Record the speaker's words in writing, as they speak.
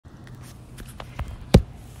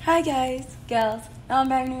Hi guys, gals,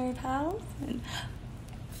 non-binary pals, and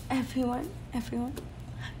everyone.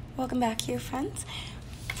 Welcome back here, friends,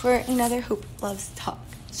 for another Hope Loves Talk.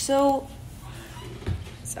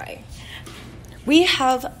 We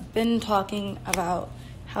have been talking about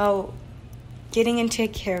how getting into a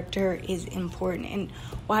character is important and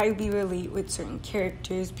why we relate with certain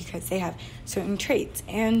characters because they have certain traits.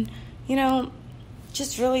 And,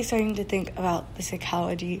 just really starting to think about the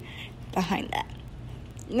psychology behind that.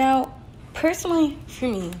 Now, personally, for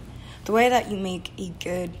me, the way that you make a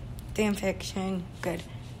good fan fiction, good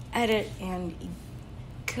edit, and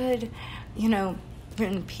a good,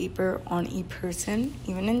 written paper on a person,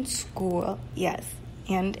 even in school, yes,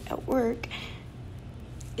 and at work,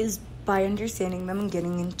 is by understanding them and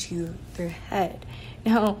getting into their head.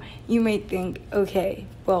 Now, you might think, okay,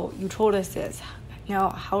 well, you told us this.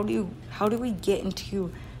 Now, how do we get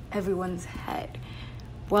into everyone's head?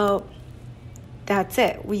 Well, that's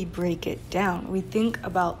it. We break it down. We think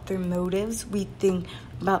about their motives. We think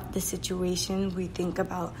about the situation. We think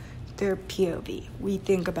about their POV. We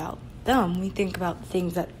think about them. We think about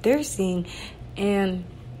things that they're seeing. And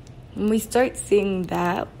when we start seeing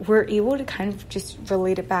that, we're able to kind of just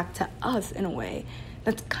relate it back to us in a way.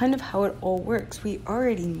 That's kind of how it all works. We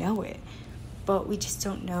already know it, but we just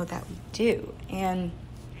don't know that we do. And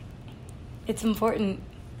it's important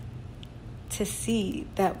to see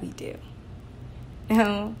that we do.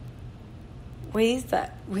 Now, ways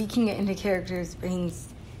that we can get into characters' brains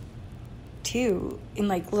too, in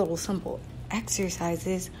little simple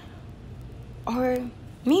exercises, are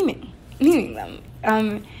miming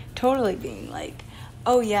them. Totally being like,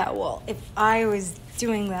 oh yeah, well, if I was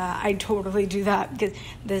doing that, I'd totally do that because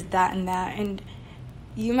there's that and that. And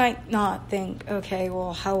you might not think, okay,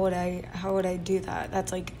 well, how would I do that?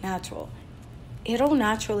 That's natural. It'll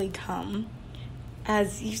naturally come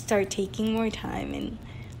as you start taking more time and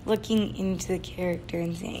looking into the character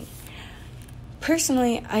and saying.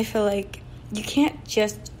 Personally, I feel like you can't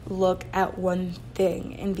just look at one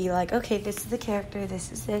thing and be like, okay, this is the character,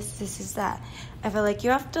 this is that. I feel like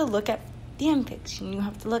you have to look at fan fiction, you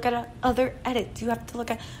have to look at other edits, you have to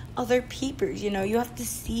look at other papers, you have to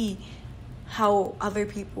see how other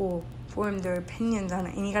people form their opinions on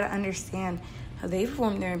it, and you got to understand how they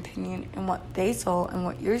form their opinion and what they saw and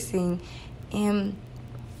what you're seeing. And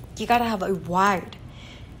you got to have a wide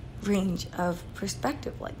range of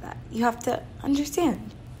perspective like that. You have to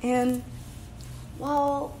understand. And,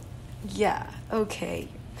 well, yeah, okay.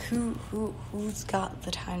 Who's got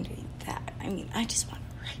the time to do that? I mean, I just want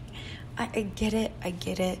to write. I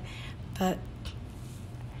get it. But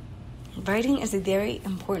writing is a very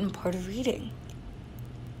important part of reading.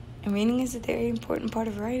 And reading is a very important part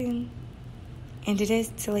of writing. And it is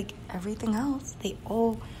to, everything else. They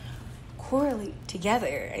all correlate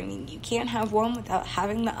together. I mean, you can't have one without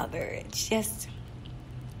having the other.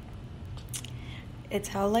 It's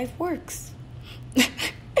how life works.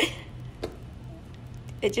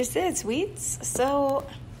 It just is, sweets. So,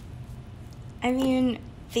 I mean,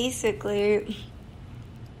 basically,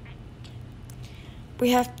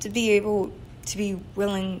 we have to be able to be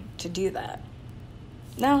willing to do that.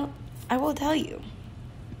 Now, I will tell you,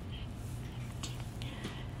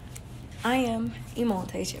 I am a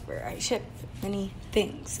multi-shipper. I ship many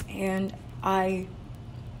things, and I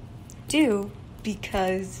do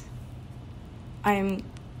because I'm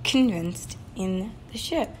convinced in the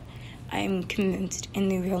ship. I'm convinced in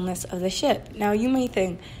the realness of the ship. Now, you may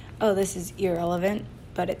think, oh, this is irrelevant,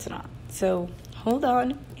 but it's not. So, hold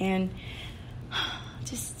on, and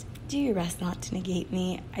just do your best not to negate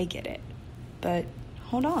me. I get it, but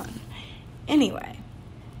hold on. Anyway,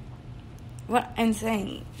 what I'm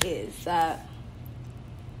saying is that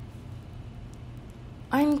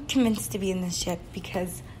I'm convinced to be in this ship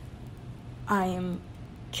because I am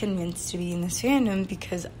convinced to be in this fandom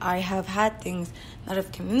because I have had things that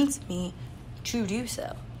have convinced me to do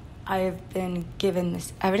so. I have been given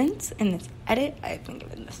this evidence in this edit. I have been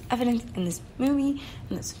given this evidence in this movie,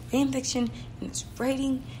 in this fanfiction, in this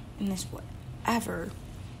writing, in this whatever,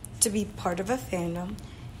 to be part of a fandom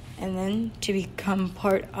and then to become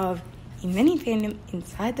part of a mini fandom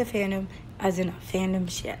inside the fandom, as in a fandom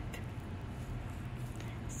ship.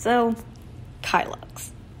 So,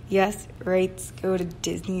 Kylux. Yes, rights go to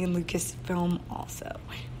Disney and Lucasfilm also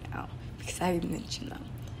now, because I mentioned them.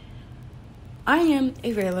 I am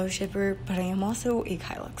a Raylo shipper, but I am also a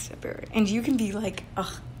Kylux shipper. And you can be like,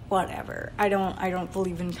 ugh, whatever. I don't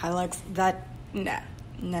believe in Kylux.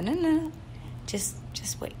 No. Just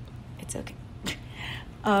wait. It's okay.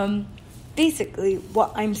 Basically,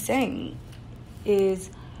 what I'm saying is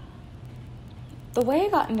the way I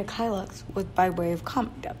got into Kylux was by way of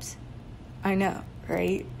comic dubs. I know,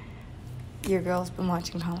 right? Your girl's been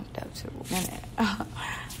watching comic dubs for a minute.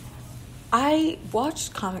 I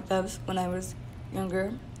watched comic dubs when I was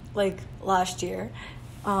younger, like last year.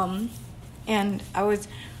 And I was,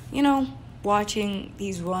 watching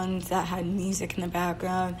these ones that had music in the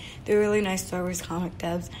background. They were really nice Star Wars comic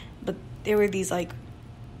dubs, but there were these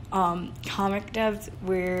comic dubs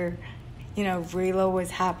where Reylo was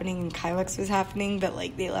happening and Kylux was happening, but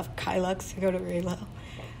they left Kylux to go to Reylo.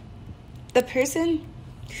 The person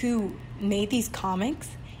who made these comics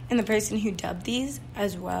and the person who dubbed these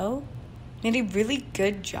as well made a really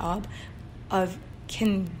good job of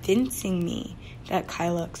convincing me that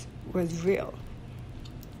Kylux was real.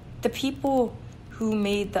 The people who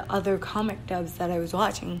made the other comic dubs that I was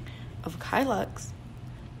watching of Kylux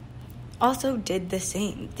also did the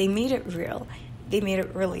same. They made it real. They made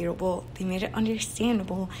it relatable. They made it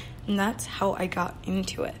understandable. And that's how I got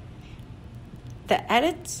into it. The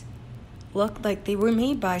edits looked like they were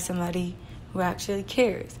made by somebody who actually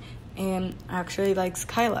cares and actually likes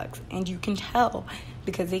Kylux. And you can tell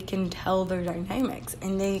because they can tell their dynamics.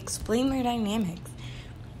 And they explain their dynamics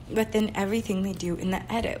within everything they do in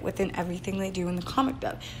the edit, within everything they do in the comic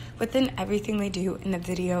dub, within everything they do in the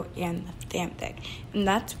video and the fanfic. And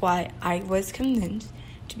that's why I was convinced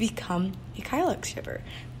to become a Kylux shipper,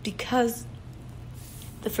 because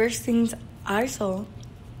the first things I saw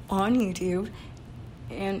on YouTube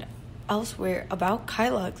and elsewhere about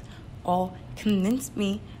Kylux all convinced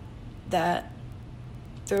me that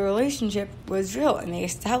the relationship was real, and they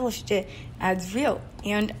established it as real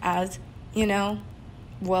and as,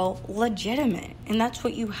 legitimate. And that's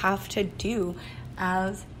what you have to do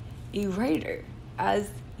as a writer,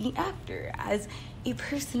 as an actor, as a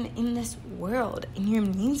person in this world, in your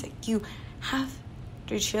music. You have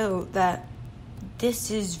to show that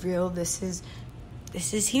this is real, this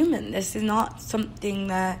is human. This is not something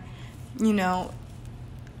that,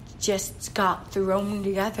 just got thrown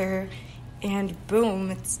together and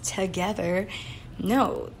boom, it's together.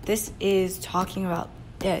 No, this is talking about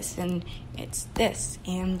this, and it's this,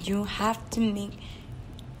 and you have to make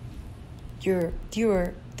your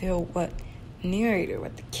viewer feel what narrator,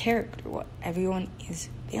 what the character, what everyone is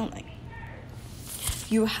feeling.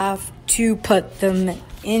 You have to put them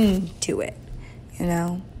into it,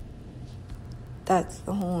 That's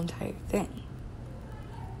the whole entire thing.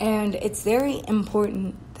 And it's very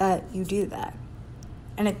important that you do that.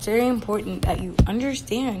 And it's very important that you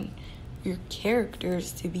understand your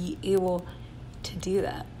characters to be able to do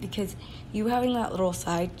that. Because you having that little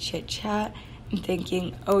side chit-chat and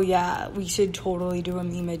thinking, oh yeah, we should totally do a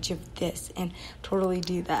meme of this and totally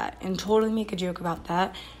do that and totally make a joke about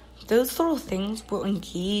that, those little things will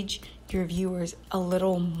engage your viewers a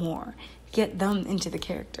little more. Get them into the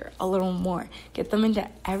character a little more. Get them into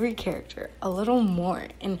every character a little more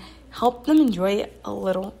and help them enjoy it a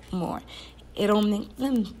little more. It'll make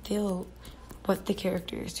them feel what the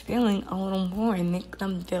character is feeling a little more and make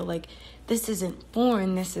them feel like this isn't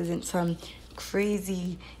foreign, this isn't some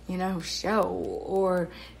crazy, show or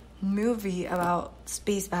movie about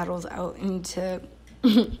space battles out into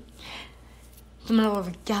the middle of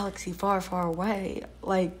a galaxy far, far away,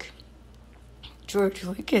 like George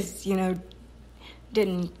Lucas,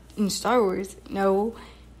 did in Star Wars. No,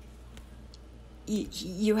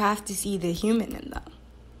 you have to see the human in them,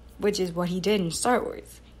 which is what he did in Star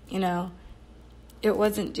Wars, It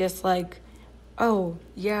wasn't just like, oh,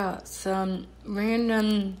 yeah, some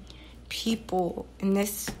random people in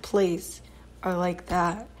this place are like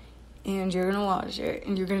that, and you're gonna watch it,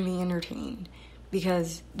 and you're gonna be entertained,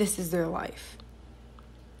 because this is their life.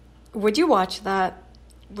 Would you watch that?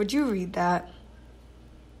 Would you read that?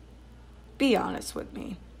 Be honest with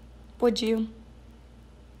me. Would you?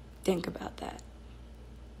 Think about that.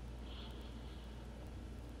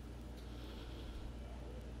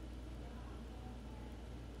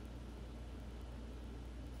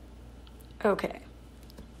 Okay.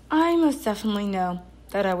 I most definitely know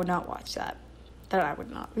that I would not watch that I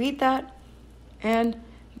would not read that, and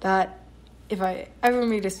that if I ever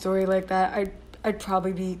made a story like that, I'd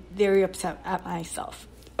probably be very upset at myself,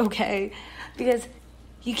 okay? Because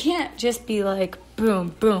you can't just be like,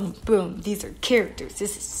 boom, boom, boom, these are characters,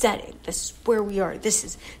 this is setting, this is where we are, this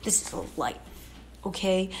is a life,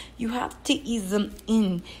 okay? You have to ease them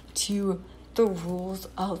into the rules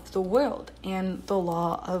of the world and the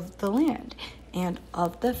law of the land and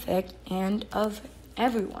of the fic and of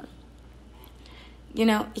everyone.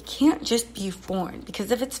 It can't just be foreign,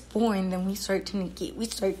 because if it's foreign, then we start to negate, we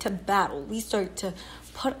start to battle, we start to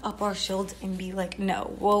put up our shields and be like,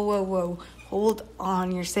 no, whoa, hold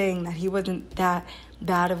on, you're saying that he wasn't that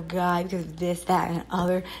bad of a guy because of this, that, and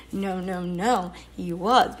other. No. He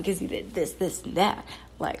was because he did this, and that.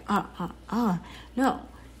 Like,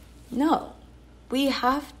 No. We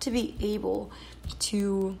have to be able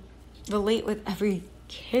to relate with every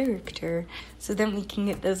character so then we can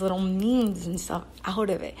get those little memes and stuff out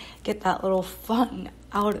of it. Get that little fun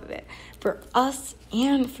out of it. For us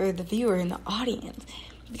and for the viewer and the audience.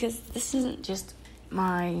 Because this isn't just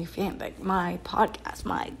my fanfic, my podcast,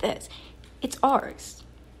 my this. It's ours.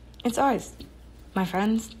 It's ours. My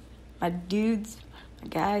friends, my dudes, my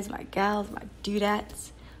guys, my gals, my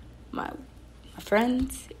dudettes, my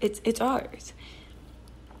friends. It's ours.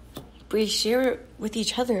 We share it with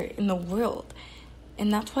each other in the world.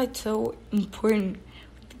 And that's why it's so important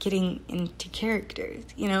getting into characters,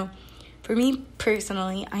 you know. For me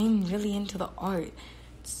personally, I'm really into the art.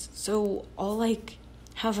 So I'll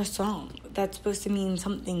have a song that's supposed to mean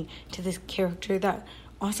something to this character that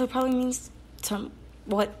also probably means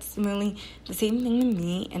somewhat similarly the same thing to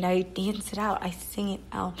me, and I dance it out, I sing it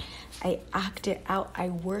out, I act it out, I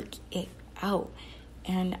work it out,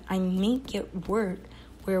 and I make it work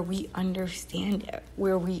where we understand it,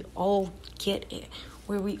 where we all get it,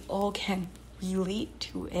 where we all can relate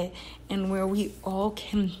to it, and where we all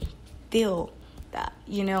can feel that,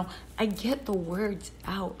 you know. I get the words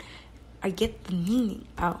out, I get the meaning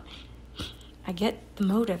out, I get the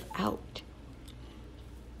motive out,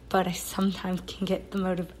 but I sometimes can get the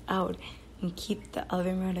motive out and keep the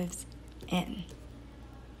other motives in.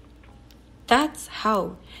 That's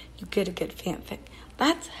how you get a good fanfic.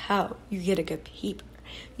 That's how you get a good paper.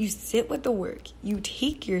 You sit with the work, you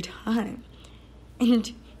take your time,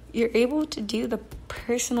 and you're able to do the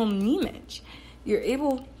personal image. You're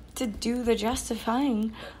able to do the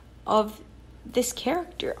justifying of this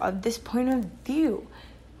character, of this point of view.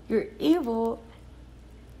 You're able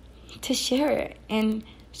to share it and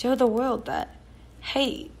show the world that,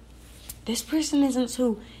 hey, this person isn't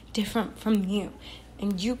so different from you,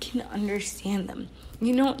 and you can understand them.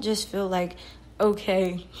 You don't just feel like,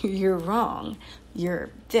 okay, you're wrong, you're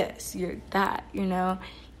this, you're that, you know.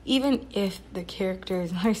 Even if the character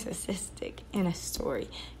is narcissistic in a story,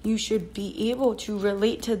 you should be able to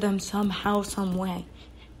relate to them somehow, some way.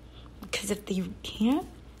 Because if you can't,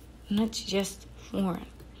 then it's just foreign.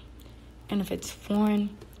 And if it's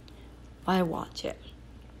foreign, why watch it?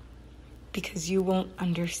 Because you won't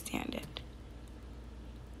understand it.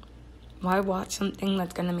 Why watch something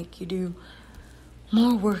that's going to make you do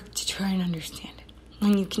more work to try and understand it,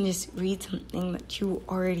 when you can just read something that you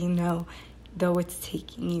already know, though it's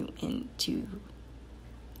taking you into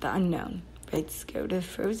the unknown. Let's go to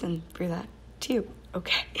Frozen for that too,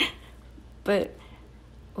 okay? But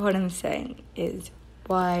what I'm saying is,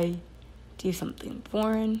 why do something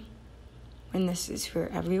foreign when this is for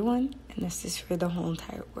everyone and this is for the whole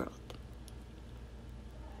entire world?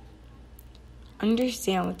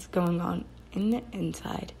 Understand what's going on in the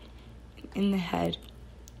inside and in the head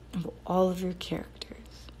of all of your characters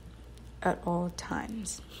at all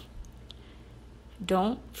times.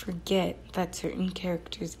 Don't forget that certain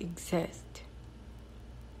characters exist.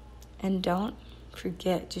 And don't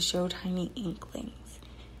forget to show tiny inklings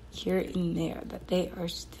here and there that they are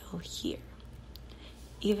still here,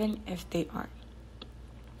 even if they aren't.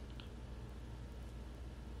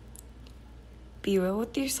 Be real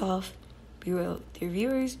with yourself, be real with your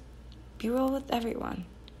viewers, be real with everyone.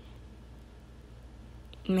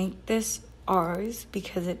 Make this ours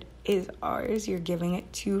because it is ours. You're giving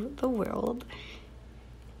it to the world.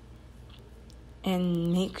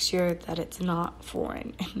 And make sure that it's not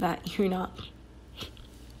foreign and that you're not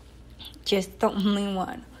just the only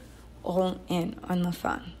one all in on the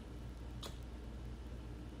fun.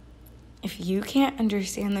 If you can't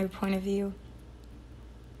understand their point of view,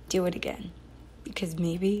 do it again, because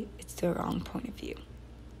maybe it's the wrong point of view.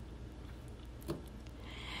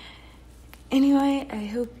 Anyway, I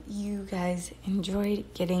hope you guys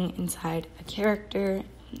enjoyed getting inside a character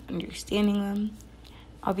and understanding them.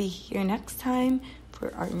 I'll be here next time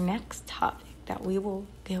for our next topic that we will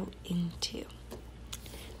go into.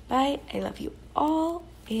 Bye. I love you all,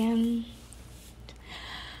 and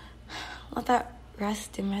let that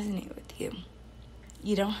rest and resonate with you.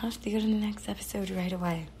 You don't have to go to the next episode right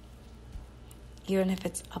away. Even if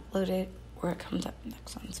it's uploaded or it comes up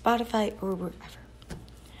next on Spotify or wherever.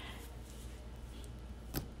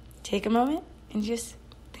 Take a moment and just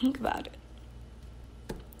think about it.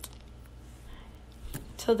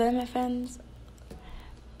 Till then, my friends,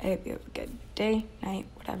 I hope you have a good day, night,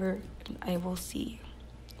 whatever, and I will see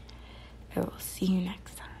you. I will see you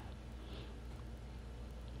next time.